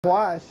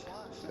twice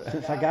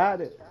since I got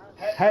it.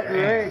 Hadn't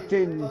wrecked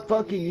in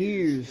fucking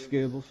years,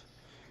 Skibbles.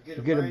 You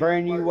get a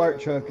brand new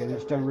work truck and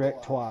it's done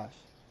wrecked twice.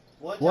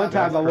 One That's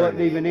time I wasn't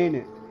crazy. even in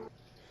it.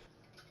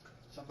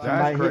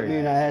 That's Somebody hit me in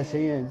crazy. the ass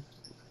end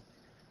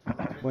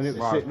when it was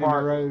While it's sitting in the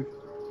parked. road.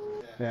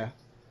 Yeah.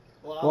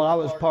 Well, I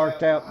was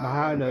parked out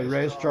behind a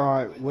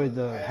restaurant with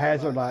the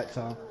hazard lights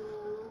on,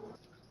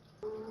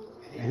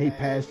 and he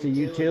passed a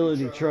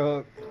utility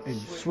truck and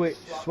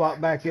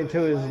swapped back into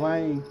his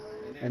lane,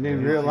 and Yeah, then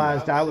he too.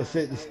 realized I was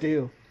sitting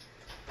still.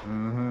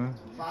 Mm-hmm.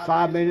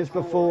 5 minutes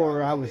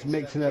before, I was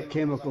mixing up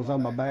chemicals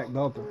on my back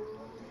bumper.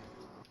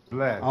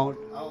 Bless. I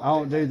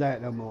don't do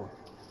that no more.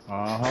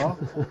 Uh-huh.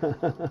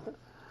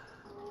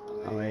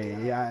 I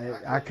mean, yeah,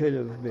 I could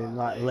have been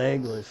like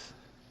legless.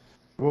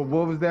 What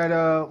was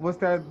that what's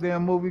that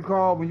damn movie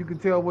called when you can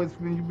tell when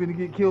you're gonna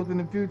get killed in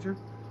the future?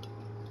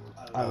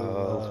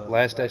 Oh,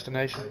 Last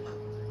Destination?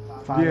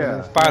 Final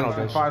Yeah, Final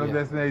the Destination. Destination, Final yeah.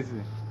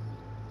 Destination.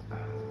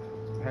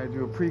 Had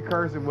you a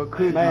precursor, what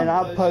could Man, you?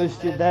 I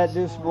posted that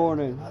this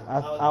morning. I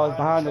was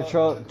behind the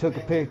truck, took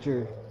a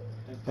picture,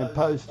 and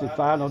posted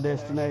Final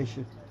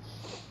Destination.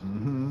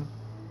 Mm-hmm.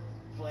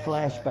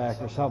 Flashback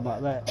or something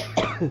like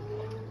that.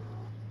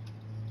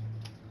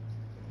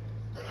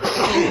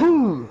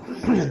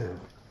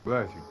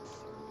 Bless you.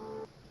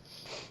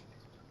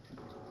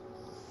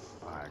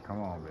 Alright, come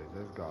on, bitch.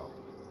 Let's go.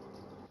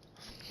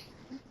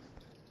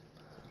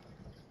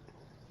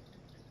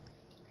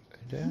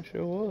 Damn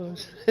sure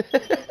was.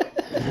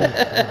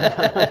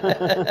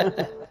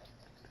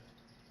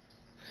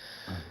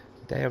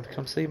 Damn,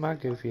 come see my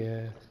goofy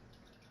ass.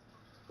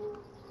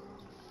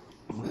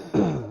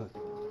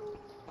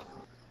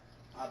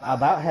 I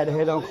about had a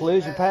head-on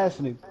collision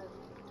passing him.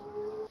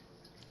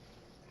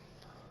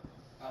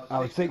 I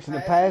was fixing to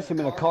pass him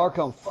and a car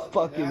come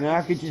fucking, and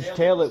I could just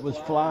tell it was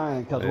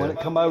flying because when Yeah. it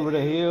come over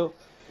the hill,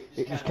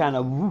 it just kind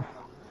of woof.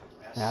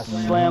 And I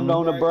slammed Mm-hmm.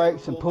 on the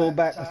brakes and pulled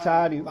back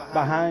beside him,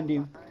 behind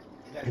him,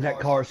 and that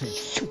car said,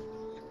 shoo.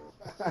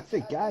 I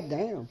said, God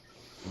damn.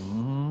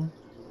 Mm-hmm.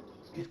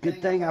 It's a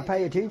good thing I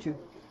pay attention.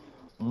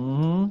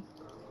 Mm-hmm.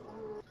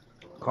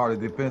 Called a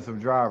defensive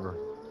driver.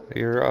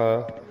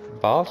 Your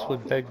boss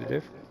would beg to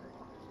differ.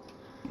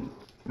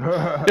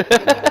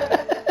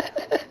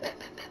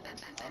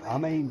 I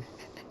mean,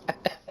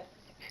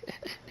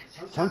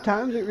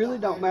 sometimes it really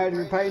don't matter if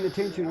you're paying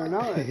attention or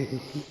not. I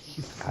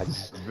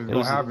just, If it's it gonna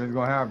was, happen, it's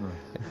gonna happen.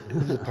 it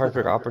was a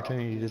perfect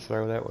opportunity to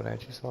throw that one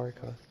at you. Sorry,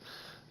 cuz.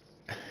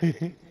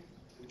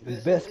 You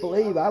best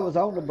believe I was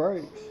on the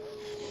brakes.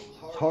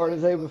 As hard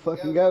as they would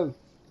fucking go.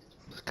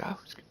 Let's go.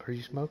 Are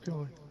you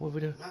smoking? What we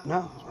do?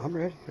 No, I'm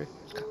ready.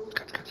 Let's go.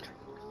 Let's go. Let's go.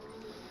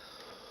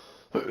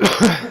 Let's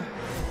go.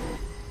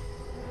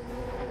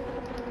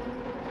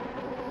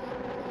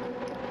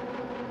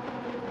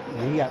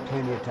 You got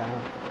plenty of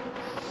time.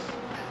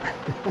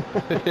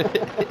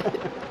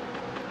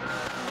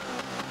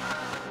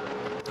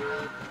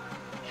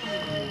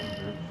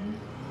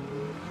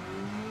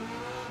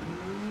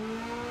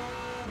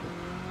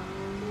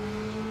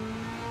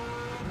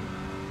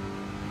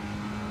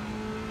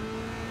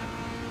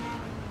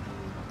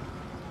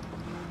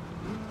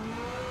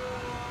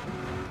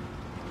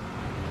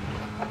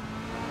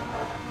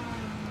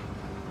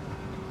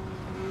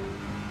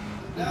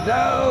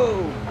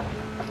 No!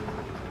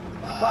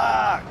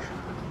 Fuck!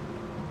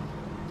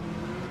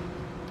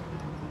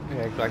 You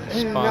act like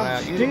you Damn, spun I'm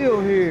out.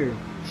 still here.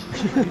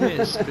 You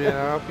didn't spin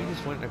off. You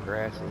just went in the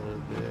grass a little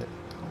bit.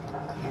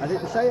 I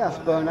didn't say I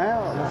spun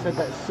out. I said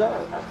that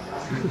sucked.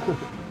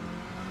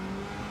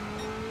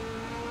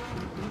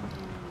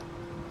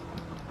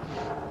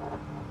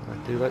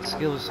 Do like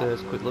Skill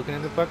says, quit looking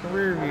in the fucking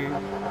rear view.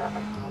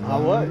 I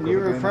wasn't. You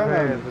were in front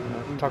of me.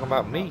 I'm talking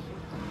about me.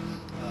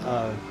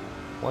 Uh,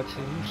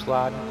 Watching you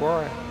slide and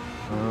quiet.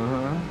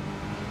 Uh-huh.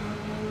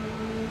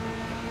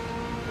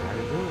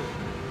 Gotta do it.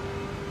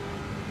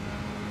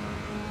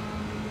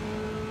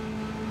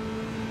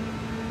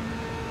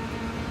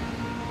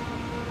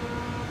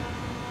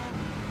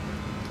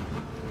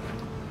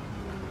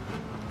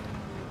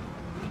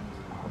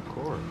 Of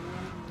course.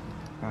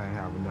 I ain't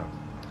have enough.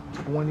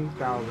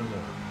 20,000 more.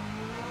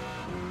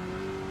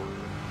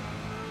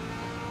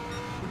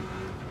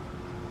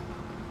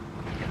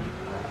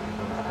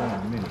 Spend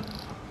a minute.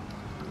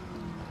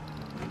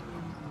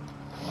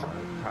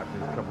 Try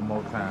this a couple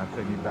more times,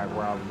 take me back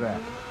where I was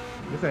at.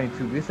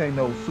 This ain't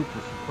no super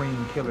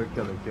supreme killer.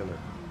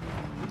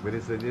 But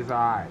it's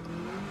alright.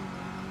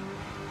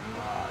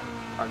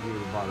 I'll give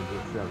it about a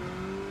good 7.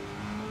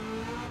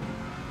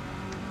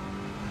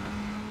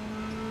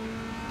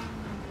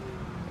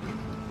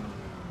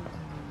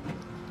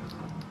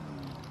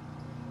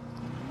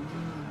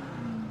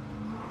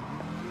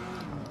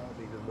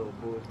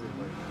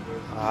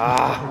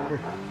 Ah.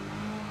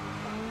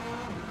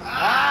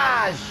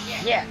 ah,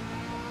 shit!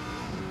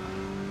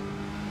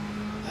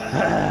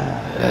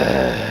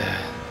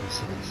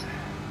 This is.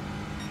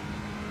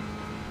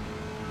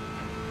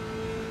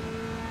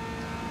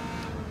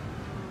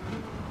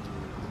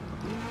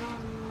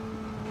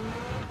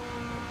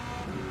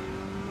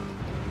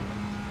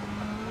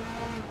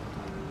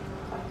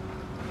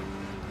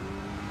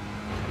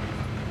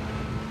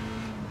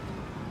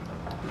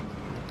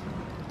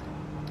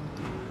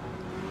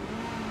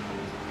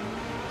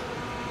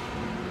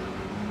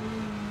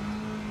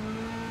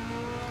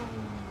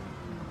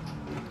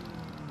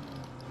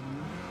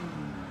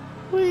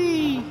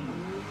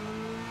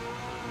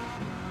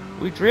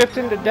 We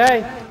drifting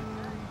today.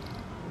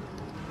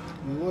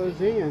 He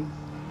was in.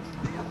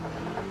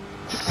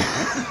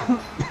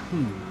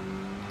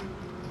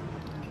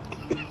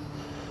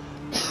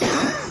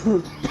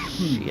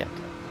 Shit.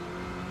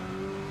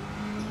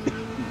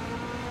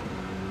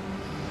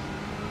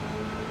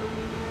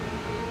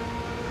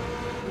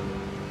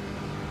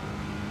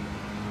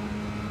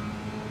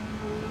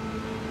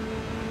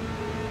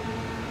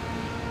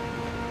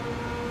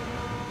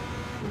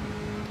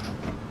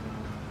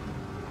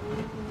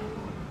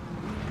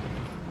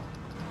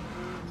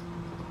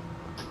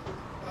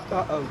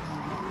 Uh-oh.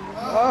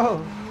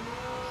 Oh.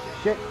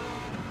 Shit.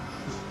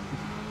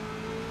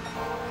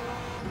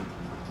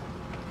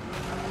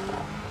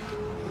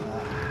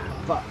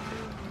 Fuck.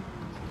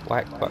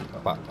 Whack, fuck,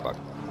 fuck, fuck,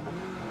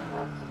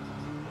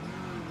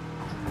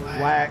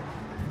 Whack.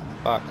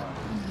 fuck.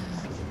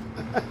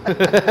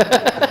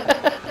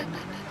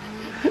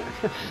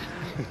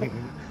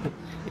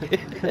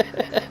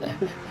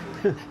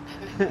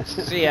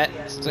 Shit,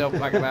 still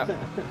fucking up.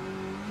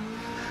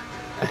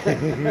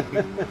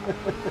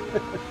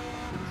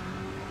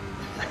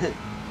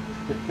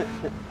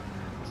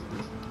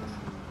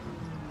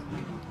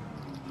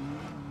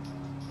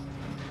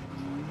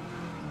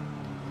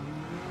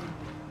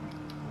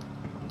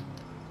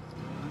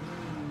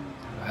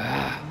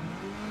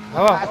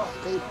 Oh,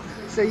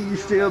 See you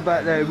still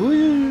back there.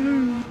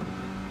 Woo.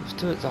 let's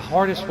do it the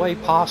hardest way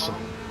possible.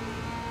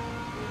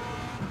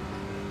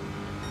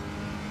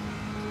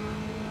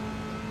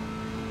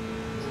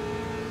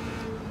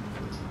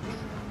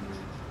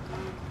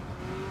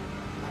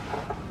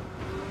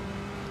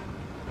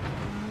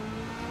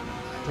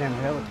 Damn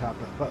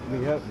helicopter fucked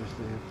me up just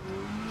then.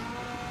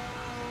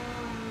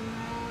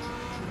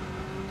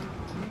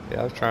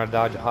 Yeah, I was trying to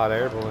dodge a hot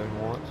air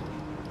balloon once.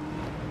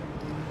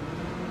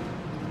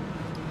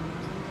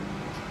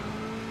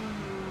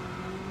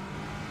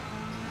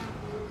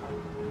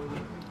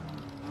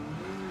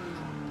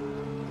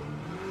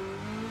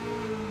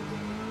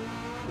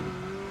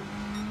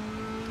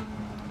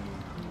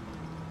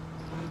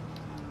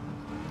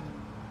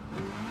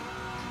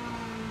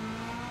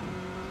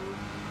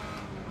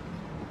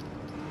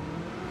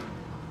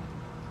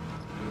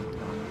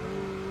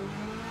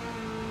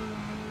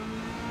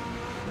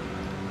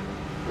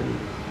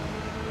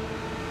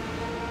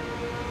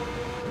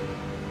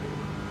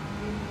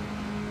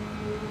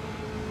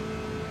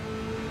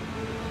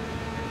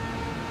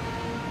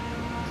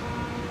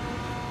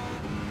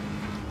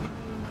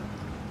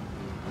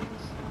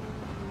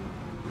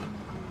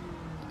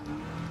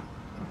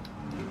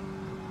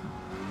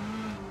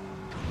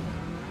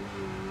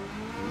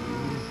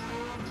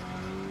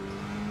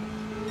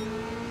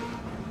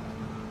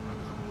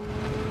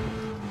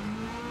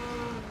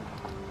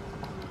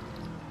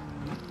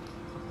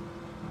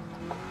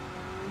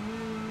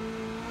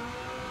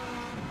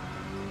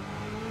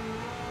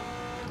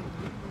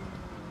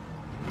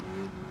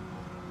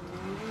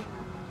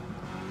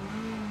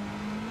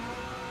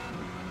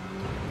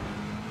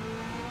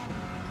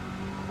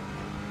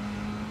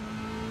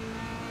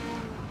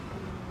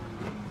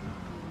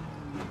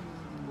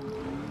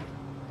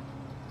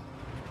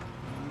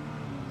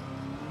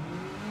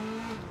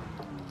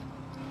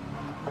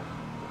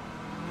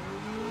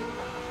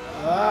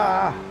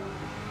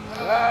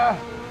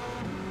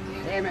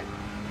 Damn it.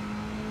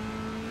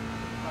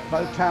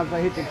 Both times I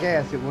hit the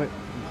gas, it went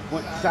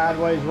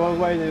sideways one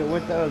way, then it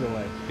went the other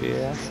way.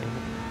 Yeah, I seen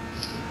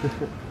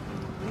it.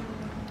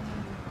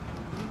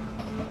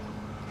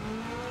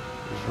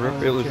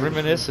 It was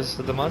reminiscent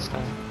of the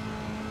Mustang.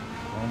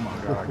 Oh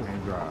my God, I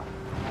can't drive.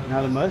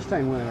 Now the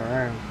Mustang went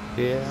around.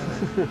 Yeah.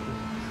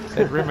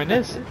 Said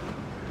reminiscent.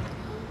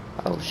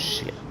 Oh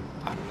shit.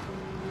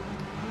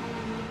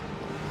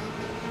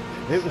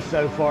 It was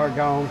so far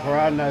gone before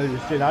I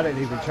noticed it. I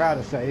didn't even try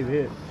to save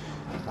it.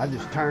 I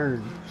just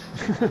turned.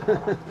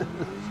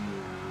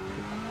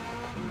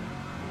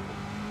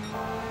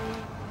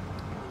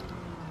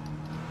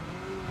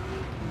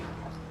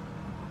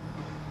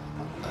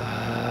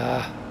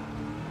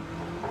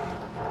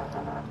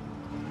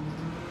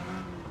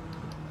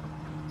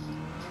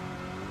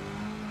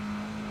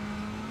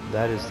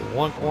 That is the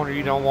one corner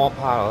you don't want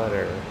pilot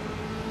error.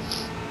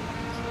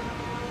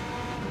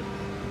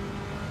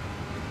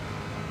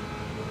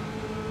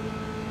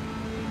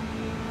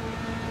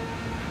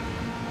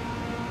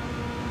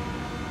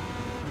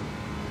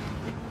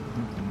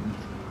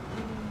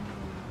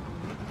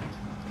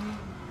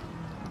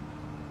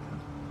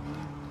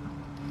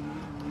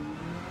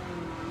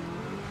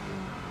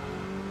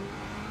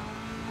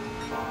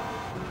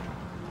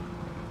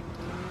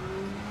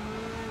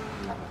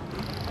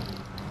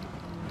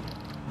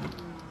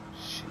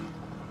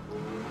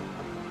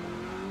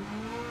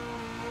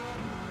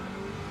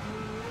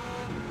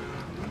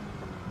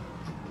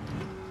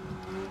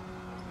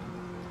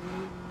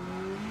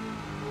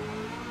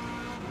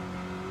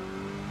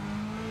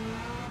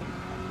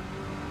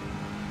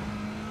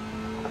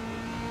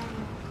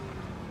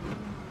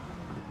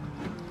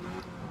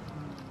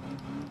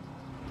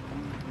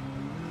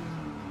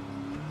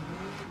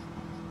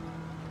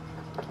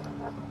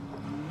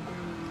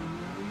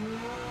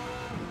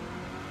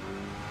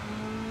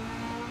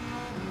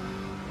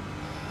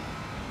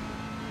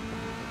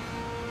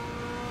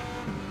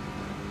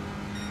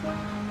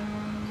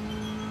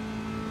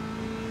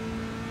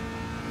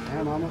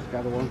 Man, I almost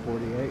got a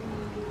 148.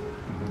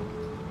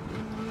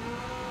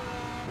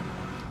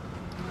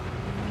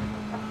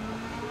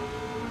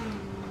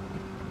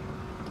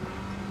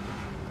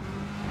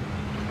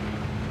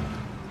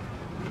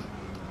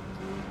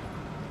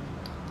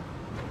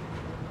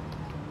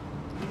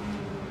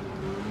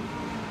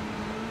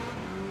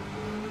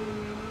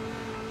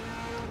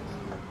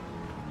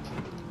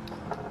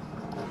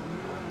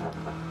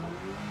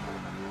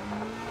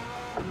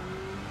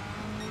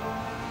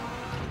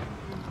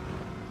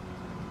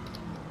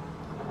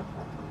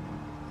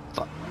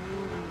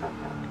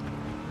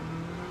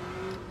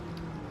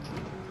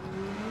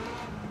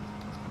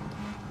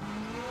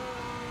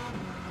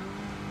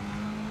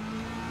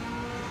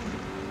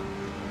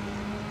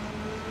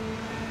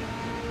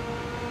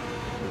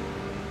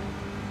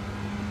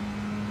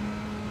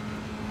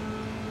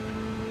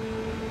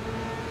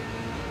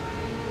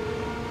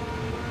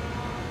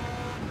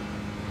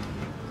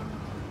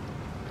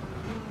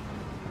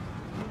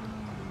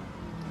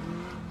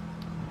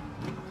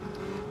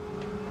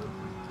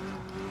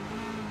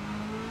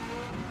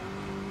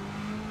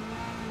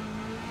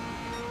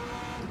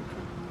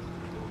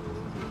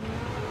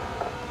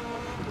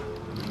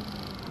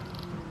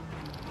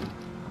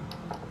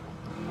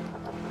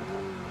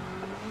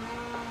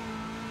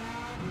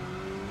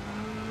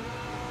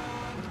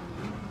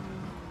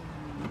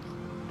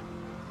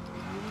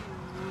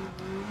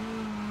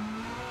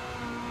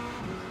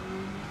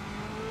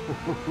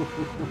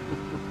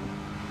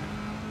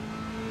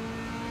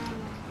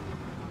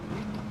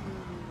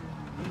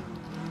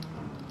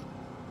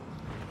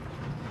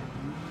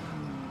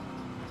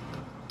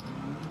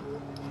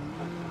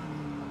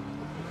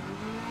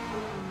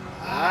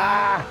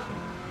 Ah!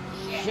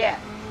 Shit!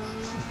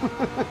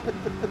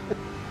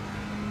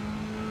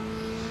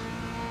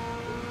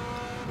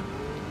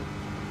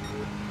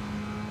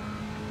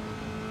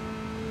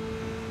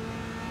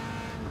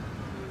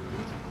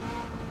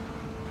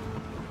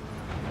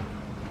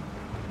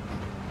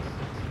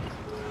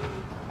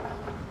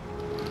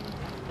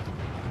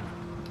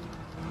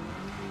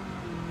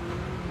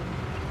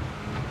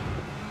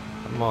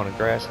 I'm on the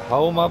grass the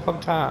whole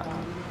motherfucking time.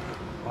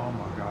 Oh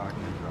my God, I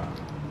can't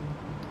drive.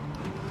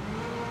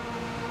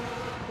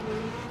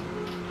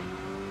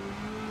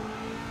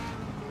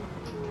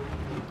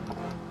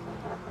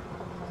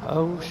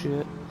 Oh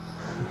shit.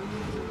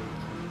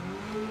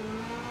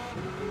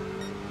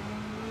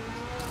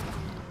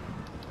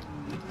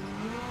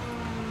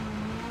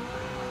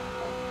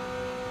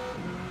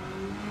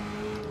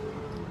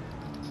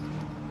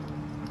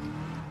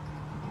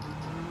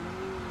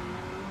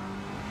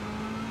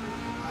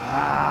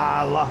 Ah,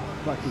 I lost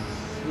fucking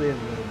slid a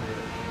little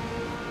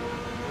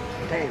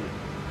bit. Damn it.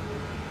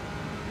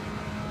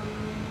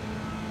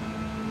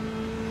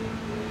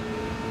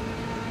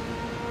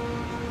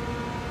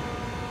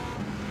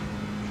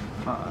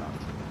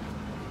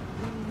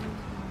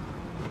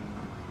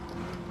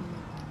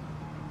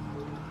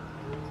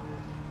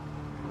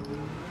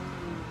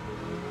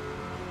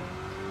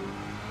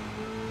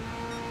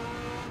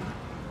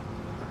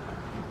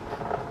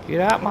 Get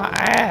out my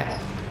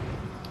ass.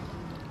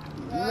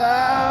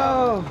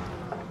 No!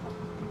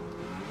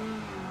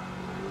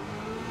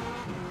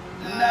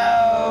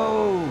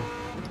 No!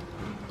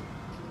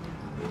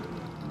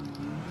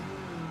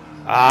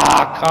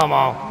 Ah, come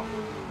on.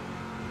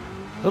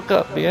 Hook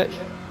up, bitch.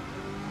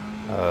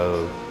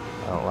 Oh,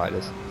 I don't like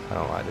this. I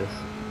don't like this.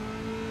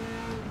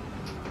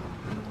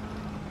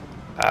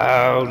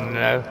 Oh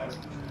no.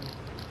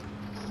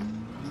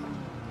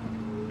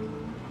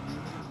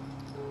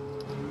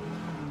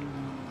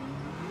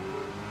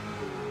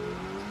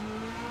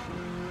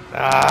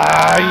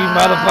 Ah, you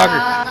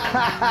motherfucker.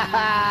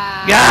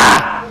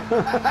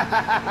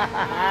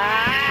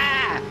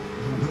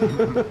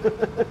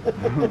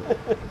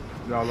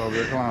 Y'all over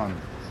there clowning.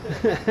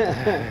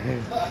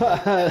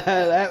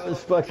 That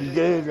was fucking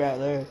good right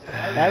there.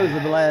 That was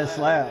the last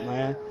slap,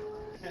 man.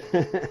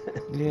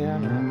 Yeah, I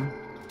know.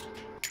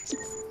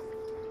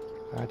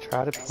 I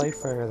tried to play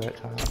fair that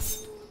time.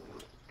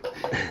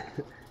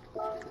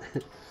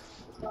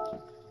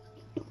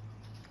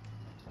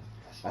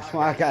 That's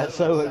why I got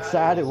so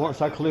excited once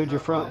I cleared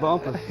your front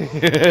bumper.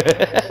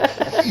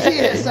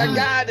 Yes, I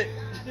got it.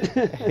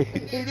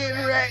 He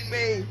didn't wreck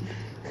me.